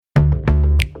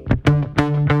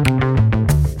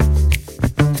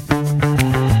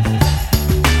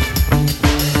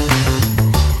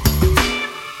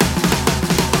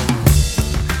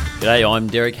G'day, I'm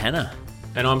Derek Hanna.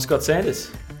 And I'm Scott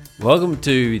Sanders. Welcome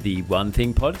to the One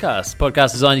Thing Podcast.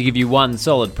 Podcast designed to give you one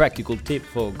solid practical tip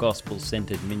for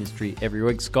gospel-centered ministry every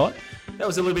week. Scott? That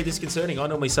was a little bit disconcerting. I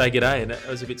normally say g'day, and it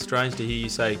was a bit strange to hear you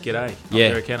say g'day. I'm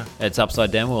Derek Hanna. It's upside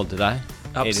down world today.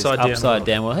 Upside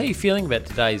down world. How are you feeling about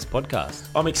today's podcast?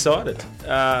 I'm excited.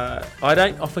 I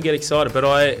don't often get excited, but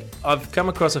I've come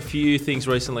across a few things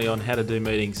recently on how to do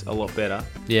meetings a lot better.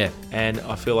 Yeah. And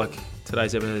I feel like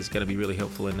today's episode is going to be really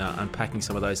helpful in unpacking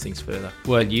some of those things further.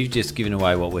 Well, you've just given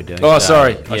away what we're doing. Oh, today.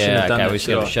 sorry. I shouldn't have done that. We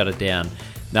should have shut it down.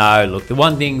 No, look, the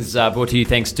One Thing's brought to you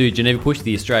thanks to Geneva Push,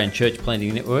 the Australian Church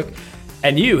Planting Network,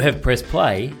 and you have pressed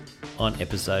play on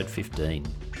episode 15.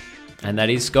 And that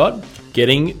is, Scott?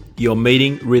 Getting your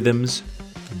meeting rhythms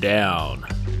down.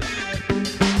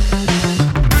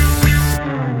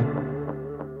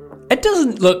 It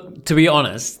doesn't, look, to be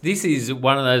honest, this is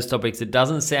one of those topics that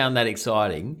doesn't sound that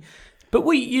exciting. But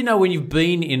when you've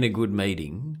been in a good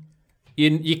meeting,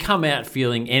 you come out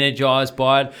feeling energised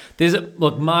by it.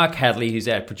 Look, Mark Hadley, who's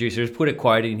our producer, has put a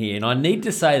quote in here, and I need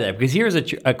to say that because here is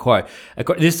a quote.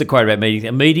 This is a quote about meetings.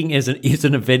 A meeting is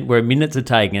an event where minutes are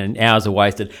taken and hours are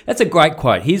wasted. That's a great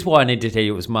quote. Here's why I need to tell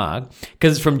you it was Mark,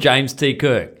 because it's from James T.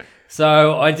 Kirk.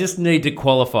 So I just need to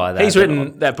qualify that. He's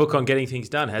written that book on getting things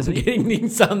done, hasn't he? Getting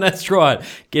things done, that's right.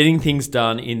 Getting things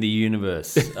done in the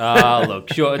universe.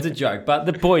 Look, sure, it's a joke. But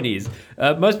the point is,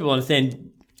 most people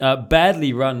understand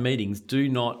badly run meetings do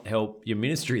not help your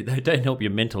ministry. They don't help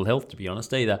your mental health, to be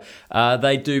honest, either.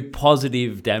 They do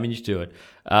positive damage to it.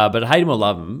 But hate them or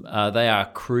love them, they are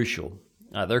crucial.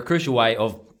 They're a crucial way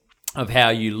of how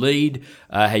you lead,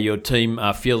 how your team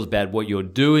feels about what you're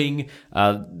doing.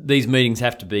 These meetings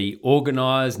have to be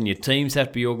organised and your teams have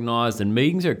to be organised, and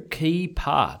meetings are a key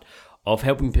part of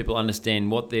helping people understand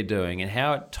what they're doing and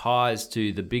how it ties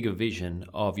to the bigger vision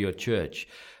of your church.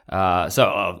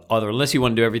 So either unless you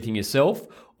want to do everything yourself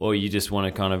or you just want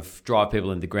to kind of drive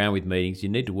people into the ground with meetings, you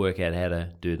need to work out how to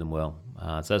do them well.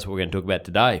 So that's what we're going to talk about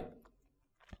today.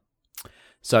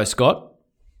 So Scott,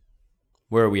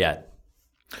 where are we at?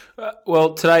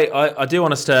 Well, today I do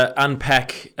want us to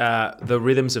unpack the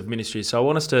rhythms of ministry. So I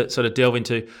want us to sort of delve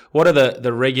into what are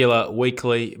the regular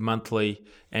weekly, monthly,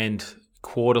 and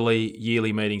quarterly,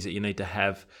 yearly meetings that you need to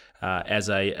have as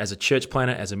a church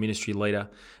planner, as a ministry leader,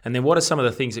 and then what are some of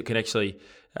the things that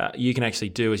you can actually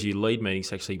do as you lead meetings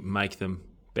to actually make them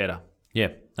better. Yeah.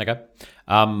 Okay.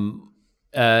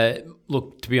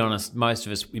 Look, to be honest, most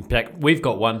of us, in fact, we've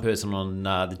got one person on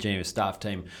the Geneva staff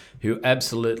team who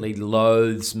absolutely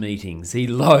loathes meetings. He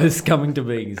loathes coming to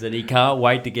meetings and he can't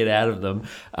wait to get out of them.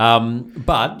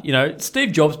 But,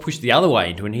 Steve Jobs pushed the other way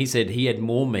into it, and he said he had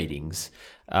more meetings.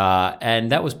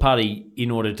 And that was partly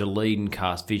in order to lead and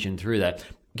cast vision through that.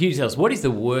 Can you tell us, what is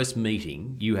the worst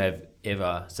meeting you have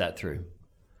ever sat through?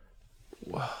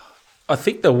 I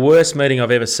think the worst meeting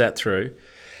I've ever sat through...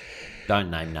 Don't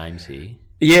name names here.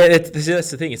 Yeah, that's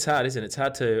the thing. It's hard, isn't it? It's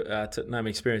hard to name an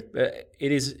experience.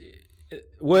 It is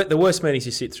the worst meetings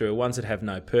you sit through are ones that have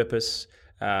no purpose.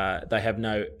 They have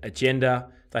no agenda.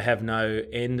 They have no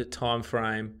end time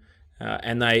frame,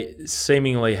 and they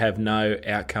seemingly have no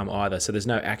outcome either. So there's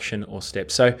no action or step.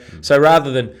 So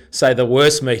rather than say the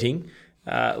worst meeting,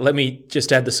 let me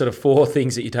just add the sort of 4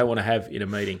 things that you don't want to have in a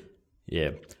meeting.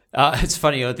 Yeah. It's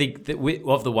funny, I think that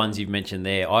of the ones you've mentioned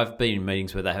there, I've been in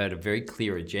meetings where they had a very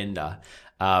clear agenda,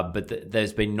 but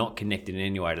there's been not connected in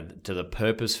any way to the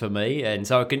purpose for me, and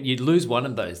so you'd lose one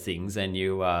of those things, and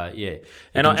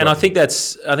I think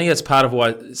that's part of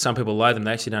why some people loathe them.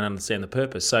 They actually don't understand the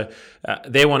purpose, so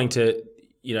they're wanting to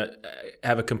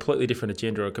have a completely different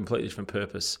agenda or a completely different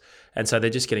purpose, and so they're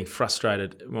just getting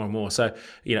frustrated more and more. So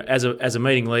as a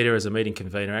meeting leader, as a meeting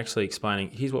convener, actually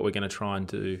explaining here's what we're going to try and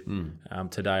do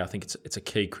today. I think it's a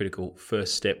key critical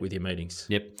first step with your meetings.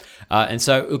 Yep. And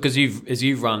so look, as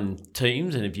you've run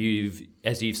teams and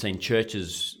as you've seen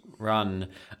churches run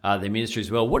their ministry as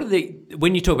well,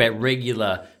 when you talk about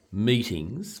regular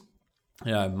meetings,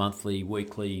 monthly,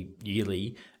 weekly,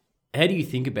 yearly, how do you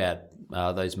think about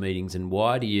those meetings, and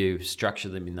why do you structure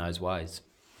them in those ways?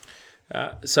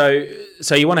 So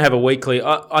you want to have a weekly.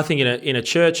 I think in a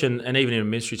church and even in a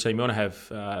ministry team, you want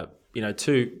to have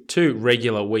two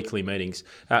regular weekly meetings.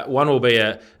 One will be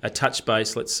a touch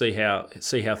base. Let's see how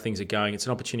things are going. It's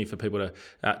an opportunity for people to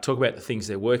talk about the things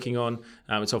they're working on.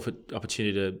 It's an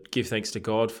opportunity to give thanks to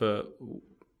God for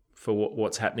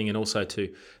what's happening, and also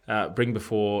to bring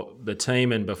before the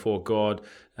team and before God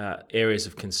areas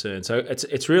of concern. So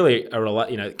it's really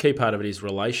a key part of it is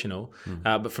relational,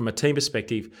 but from a team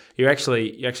perspective, you're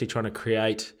actually trying to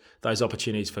create those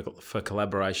opportunities for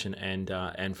collaboration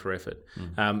and for effort.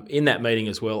 In that meeting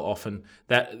as well, often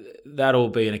that'll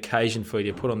be an occasion for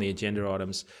you to put on the agenda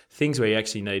items things where you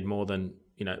actually need more than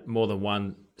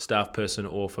one staff person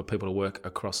or for people to work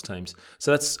across teams.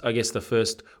 So that's, I guess, the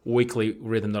first weekly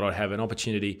rhythm that I'd have, an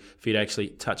opportunity for you to actually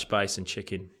touch base and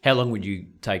check in. How long would you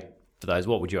take for those?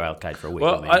 What would you allocate for a week?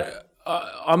 Well,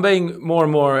 I'm being more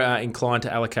and more inclined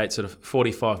to allocate sort of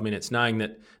 45 minutes, knowing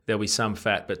that there'll be some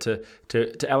fat, but to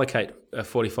allocate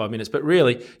 45 minutes. But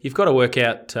really, you've got to work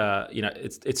out,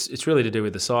 it's really to do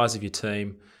with the size of your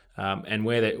team, and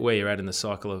where you're at in the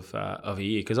cycle of a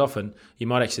year, because often you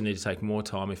might actually need to take more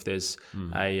time if there's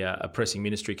a pressing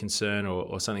ministry concern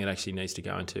or something that actually needs to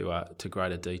go into to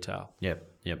greater detail.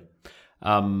 Yep.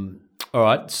 All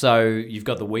right, so you've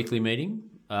got the weekly meeting,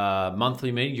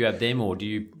 monthly meeting. Do you have them, or do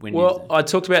you? I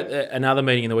talked about another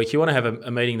meeting in the week. You want to have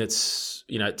a meeting that's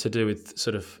to do with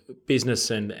sort of business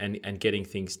and getting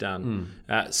things done.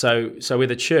 So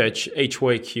with a church, each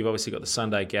week you've obviously got the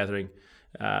Sunday gathering.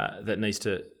 That needs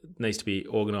to be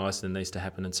organised and needs to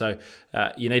happen, and so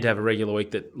you need to have a regular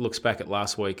week that looks back at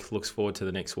last week, looks forward to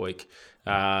the next week,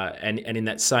 and in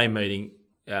that same meeting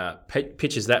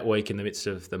pitches that week in the midst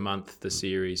of the month, the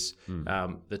series,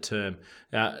 the term.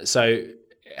 So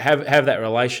have that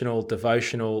relational,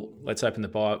 devotional. Let's open the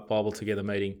Bible together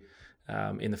meeting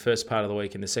in the first part of the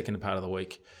week. In the second part of the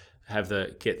week, have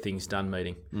the get things done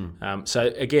meeting.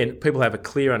 So again, people have a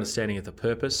clear understanding of the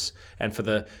purpose, and for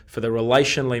the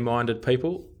relationally minded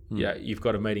people, you've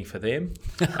got a meeting for them.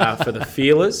 For the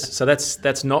feelers, so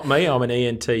that's not me. I'm an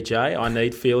ENTJ. I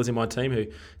need feelers in my team who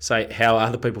say how are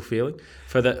other people feeling.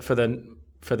 For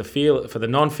the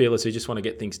non-feelers who just want to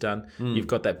get things done, you've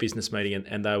got that business meeting,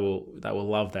 and they will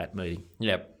love that meeting.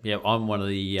 Yep. I'm one of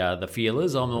the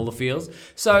feelers. I'm all the feels.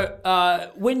 So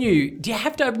do you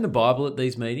have to open the Bible at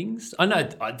these meetings? I know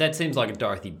that seems like a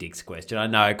Dorothy Dix question. I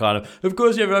know, kind of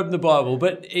course you have to open the Bible,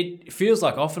 but it feels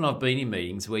like often I've been in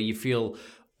meetings where you feel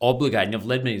obligated. I've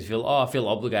led meetings, I feel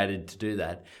obligated to do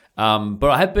that. But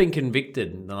I have been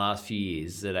convicted in the last few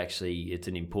years that actually it's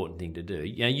an important thing to do.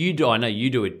 I know you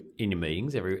do it in your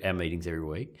meetings, our meetings every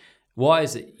week. Why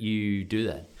is it you do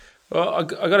that? Well, I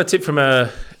got a tip from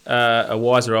a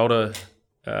wiser, older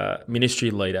ministry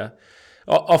leader.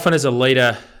 Often as a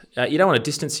leader, you don't want to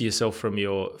distance yourself from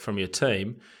your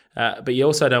team, but you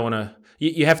also don't want to.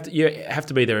 You have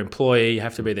to be their employee. You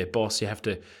have to be their boss. You have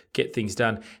to get things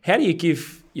done. How do you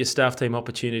give your staff team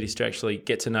opportunities to actually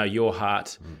get to know your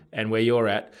heart and where you're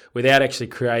at without actually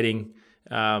creating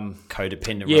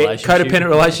codependent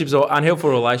relationships or unhelpful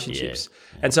relationships?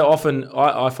 Yeah. And so often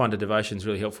I find a devotion is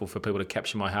really helpful for people to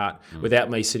capture my heart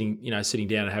without me sitting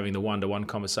down and having the one-to-one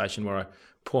conversation where I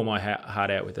pour my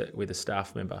heart out with a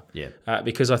staff member.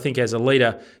 Because I think as a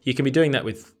leader, you can be doing that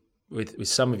with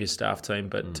some of your staff team,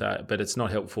 but it's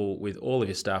not helpful with all of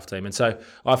your staff team. And so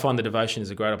I find the devotion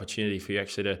is a great opportunity for you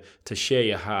actually to share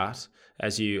your heart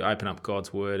as you open up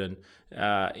God's word, and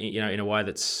in a way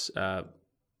that's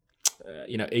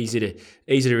easy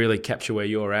to really capture where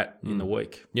you're at in the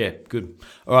week. Yeah, good.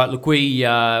 All right, look,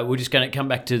 we're just going to come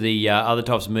back to the other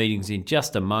types of meetings in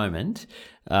just a moment,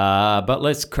 but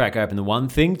let's crack open the One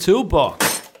Thing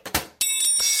toolbox.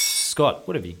 Scott,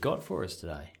 what have you got for us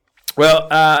today? Well,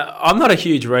 I'm not a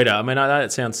huge reader. I mean, I know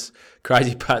it sounds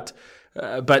crazy, but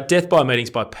Death by Meetings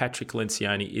by Patrick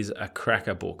Lencioni is a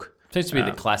cracker book. Seems to be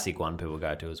the classic one people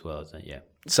go to as well, isn't it? Yeah.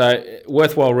 So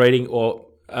worthwhile reading, or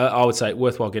I would say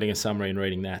worthwhile getting a summary and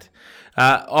reading that.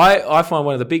 I find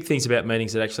one of the big things about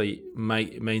meetings that actually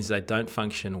means they don't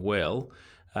function well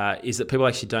is that people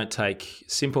actually don't take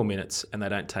simple minutes and they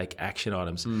don't take action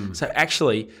items. So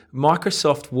actually,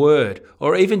 Microsoft Word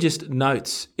or even just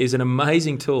Notes is an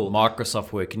amazing tool.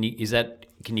 Microsoft Word, can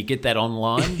you get that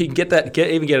online? You can get that,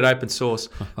 even get it open source,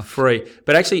 free.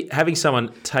 But actually having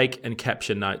someone take and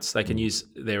capture notes, they can use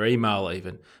their email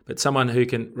even, but someone who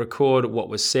can record what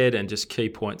was said and just key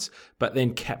points, but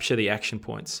then capture the action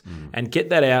points and get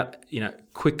that out,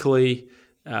 quickly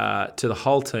to the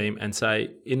whole team and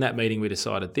say, in that meeting we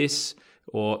decided this,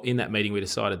 or in that meeting we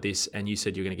decided this, and you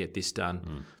said you're going to get this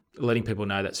done. Letting people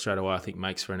know that straight away, I think,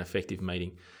 makes for an effective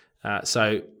meeting.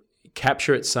 So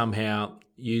capture it somehow,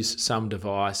 use some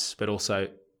device, but also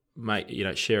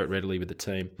share it readily with the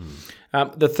team.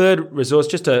 The third resource,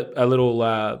 just a little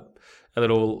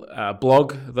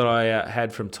blog that I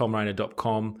had from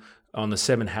tomrainer.com on the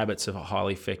 7 habits of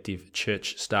highly effective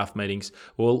church staff meetings.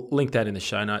 We'll link that in the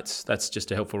show notes. That's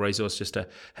just a helpful resource just to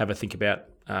have a think about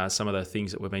some of the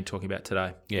things that we've been talking about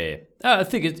today. Yeah. I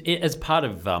think as part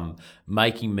of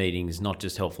making meetings not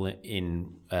just helpful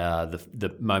in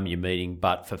the moment you're meeting,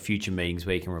 but for future meetings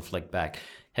where you can reflect back,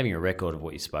 having a record of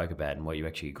what you spoke about and what you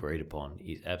actually agreed upon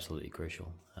is absolutely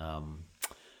crucial.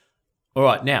 All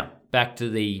right, now back to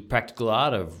the practical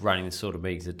art of running the sort of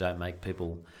meetings that don't make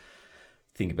people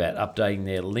think about updating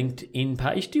their LinkedIn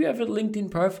page. Do you have a LinkedIn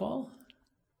profile?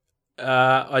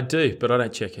 I do, but I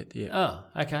don't check it. Yeah.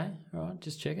 Oh, okay. All right,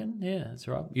 just checking. Yeah, that's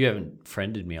right. You haven't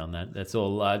friended me on that. That's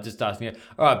all. Just asking you.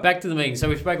 All right, back to the meeting. So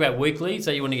we spoke about weekly.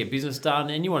 So you want to get business done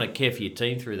and you want to care for your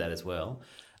team through that as well.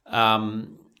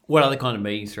 What other kind of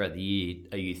meetings throughout the year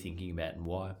are you thinking about and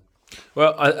why?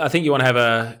 Well, I think you want to have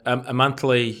a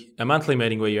monthly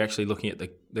meeting where you're actually looking at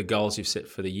the goals you've set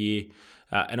for the year,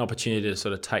 an opportunity to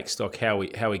sort of take stock how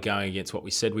we're going against what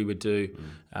we said we would do,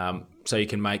 so you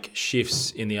can make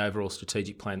shifts in the overall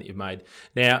strategic plan that you've made.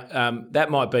 Now, that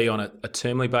might be on a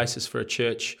termly basis for a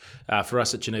church. For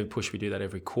us at Geneva Push, we do that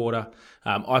every quarter.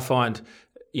 I find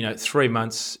 3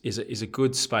 months is a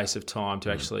good space of time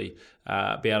to actually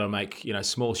be able to make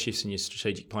small shifts in your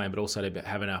strategic plan, but also to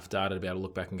have enough data to be able to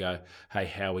look back and go, hey,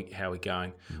 how are we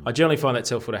going? I generally find that it's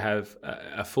helpful to have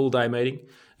a full day meeting.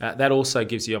 That also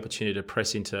gives the opportunity to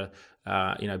press into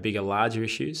bigger, larger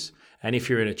issues. And if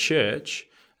you're in a church,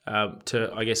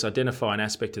 to identify an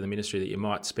aspect of the ministry that you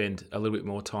might spend a little bit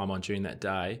more time on during that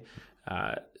day.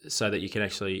 So that you can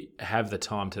actually have the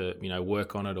time to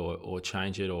work on it or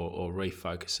change it or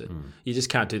refocus it. You just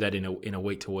can't do that in a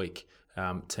week-to-week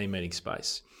team meeting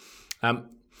space.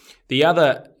 The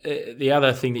other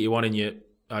thing that you want in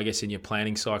your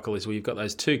planning cycle is where you've got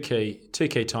those two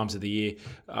key times of the year.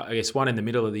 One in the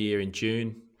middle of the year in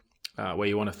June, where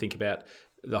you want to think about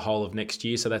the whole of next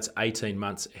year. So that's 18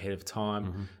 months ahead of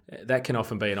time. That can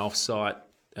often be an off-site,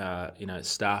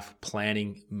 staff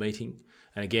planning meeting.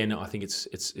 And again, I think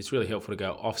it's really helpful to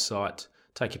go off-site,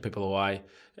 take your people away,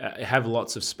 have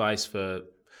lots of space for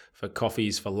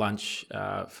coffees, for lunch,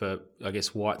 for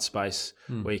white space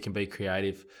where you can be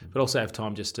creative, but also have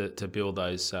time just to build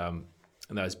those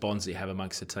bonds that you have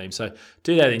amongst the team. So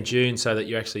do that in June so that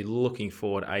you're actually looking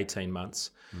forward 18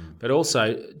 months. But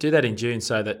also do that in June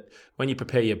so that when you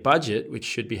prepare your budget, which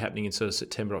should be happening in sort of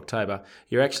September, October,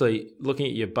 you're actually looking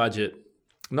at your budget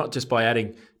not just by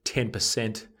adding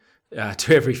 10%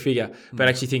 to every figure, but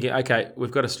actually thinking, okay,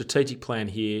 we've got a strategic plan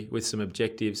here with some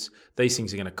objectives. These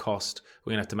things are going to cost.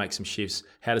 We're going to have to make some shifts.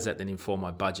 How does that then inform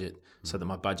my budget so that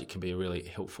my budget can be a really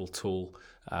helpful tool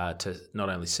to not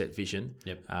only set vision,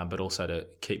 but also to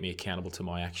keep me accountable to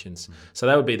my actions. So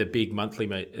that would be the big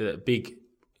big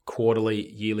quarterly,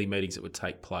 yearly meetings that would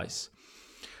take place.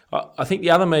 I think the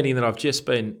other meeting that I've just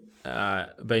been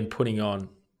putting on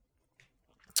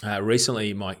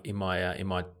recently in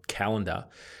my calendar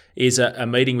is a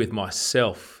meeting with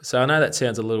myself. So I know that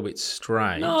sounds a little bit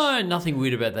strange. No, nothing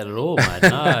weird about that at all, mate.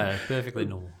 No, perfectly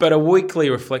normal. But a weekly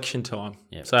reflection time.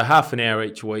 Yep. So half an hour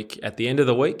each week at the end of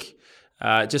the week,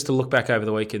 just to look back over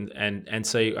the week and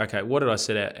see, okay, what did I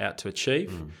set out to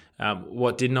achieve?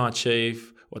 What didn't I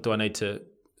achieve? What do I need to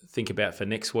think about for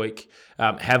next week?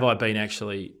 Have I been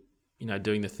actually,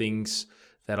 doing the things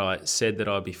that I said that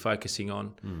I'd be focusing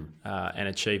on and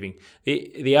achieving?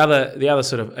 The other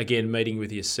sort of, again, meeting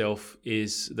with yourself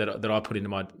is that I put into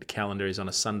my calendar is on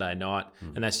a Sunday night,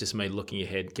 and that's just me looking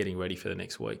ahead, getting ready for the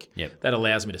next week. Yep. That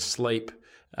allows me to sleep.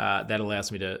 That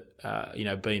allows me to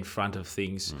be in front of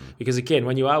things, because again,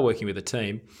 when you are working with a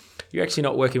team, you're actually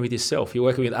not working with yourself. You're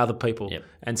working with other people,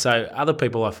 and so other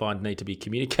people I find need to be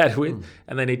communicated with,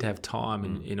 and they need to have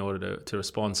time in order to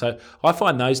respond. So I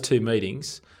find those two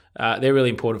meetings. They're really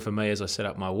important for me as I set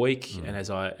up my week and as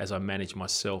I manage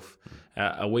myself.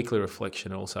 A weekly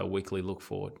reflection and also a weekly look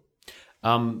forward.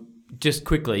 Just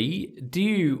quickly, do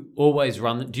you always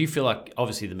do you feel like,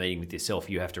 obviously the meeting with yourself,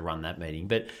 you have to run that meeting,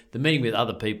 but the meeting with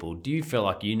other people, do you feel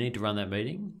like you need to run that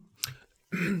meeting?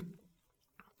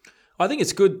 I think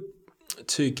it's good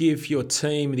to give your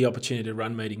team the opportunity to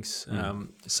run meetings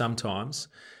sometimes.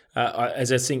 I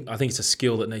think it's a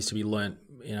skill that needs to be learnt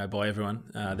by everyone.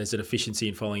 There's an efficiency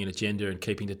in following an agenda and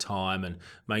keeping to time and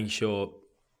making sure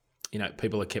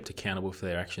people are kept accountable for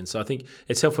their actions. So I think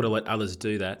it's helpful to let others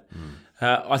do that.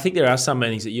 I think there are some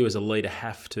meetings that you as a leader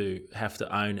have to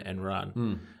own and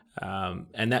run.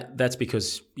 And that's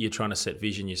because you're trying to set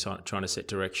vision, you're trying to set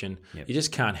direction. You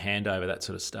just can't hand over that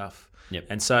sort of stuff.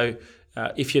 And so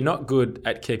if you're not good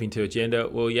at keeping to agenda,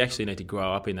 well, you actually need to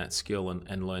grow up in that skill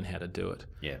and learn how to do it.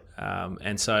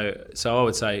 And so I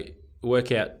would say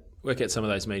work out some of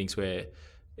those meetings where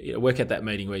work at that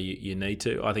meeting where you need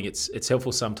to. I think it's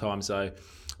helpful sometimes though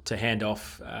to hand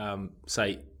off,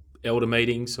 say, elder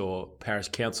meetings or parish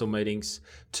council meetings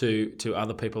to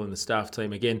other people in the staff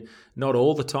team. Again, not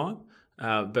all the time,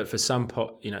 but for some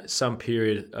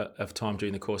period of time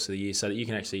during the course of the year, so that you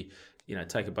can actually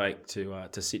take a break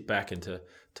to sit back and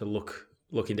to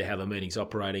look into how the meeting's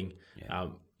operating. Yeah.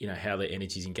 How the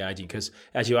energy's engaging, because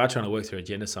as you are trying to work through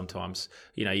agenda, sometimes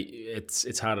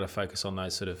it's harder to focus on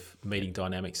those sort of meeting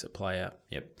dynamics that play out.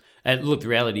 Yep. And look, the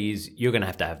reality is you're going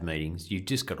to have meetings. You've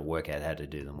just got to work out how to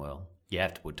do them well. You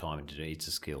have to put time into it. It's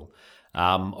a skill.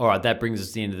 All right, that brings us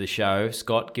to the end of the show.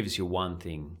 Scott, give us your one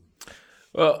thing.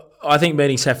 Well, I think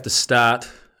meetings have to start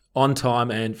on time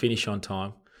and finish on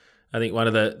time. I think one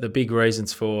of the big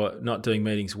reasons for not doing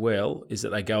meetings well is that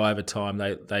they go over time.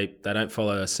 They don't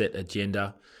follow a set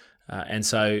agenda. And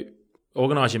so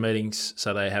organise your meetings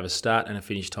so they have a start and a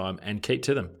finish time and keep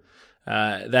to them.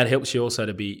 That helps you also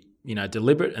to be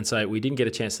deliberate and say, we didn't get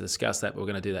a chance to discuss that, but we're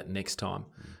going to do that next time.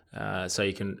 So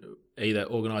you can either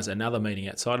organise another meeting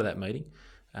outside of that meeting,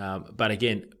 but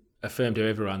again, affirm to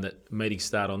everyone that meetings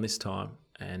start on this time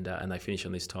and they finish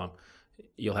on this time.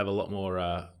 You'll have a lot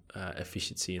more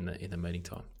efficiency in the meeting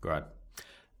time. Great.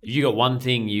 If you got one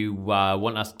thing you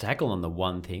want us to tackle on the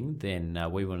one thing, then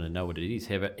we want to know what it is.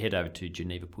 Head over to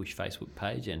Geneva Push Facebook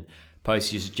page and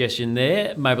post your suggestion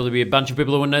there. Maybe there'll be a bunch of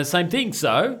people who want to know the same thing,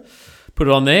 so put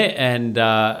it on there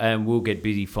and we'll get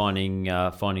busy finding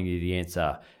you the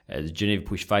answer. The Geneva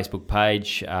Push Facebook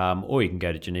page, or you can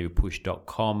go to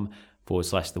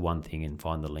genevapush.com/the one thing and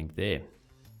find the link there.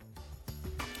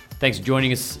 Thanks for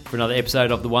joining us for another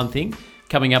episode of The One Thing.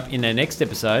 Coming up in our next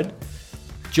episode,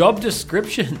 job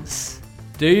descriptions.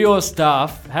 Do your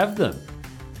staff have them?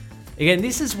 Again,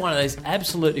 this is one of those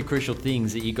absolutely crucial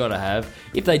things that you got to have.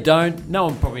 If they don't, no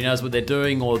one probably knows what they're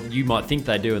doing, or you might think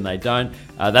they do and they don't.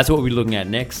 That's what we're looking at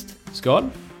next. Scott?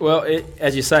 Well,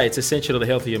 as you say, it's essential to the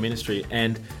health of your ministry.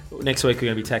 And next week we're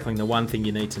going to be tackling the one thing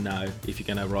you need to know if you're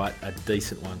going to write a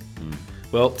decent one.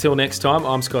 Well, till next time,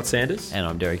 I'm Scott Sanders. And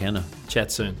I'm Derek Hanna.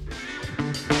 Chat soon.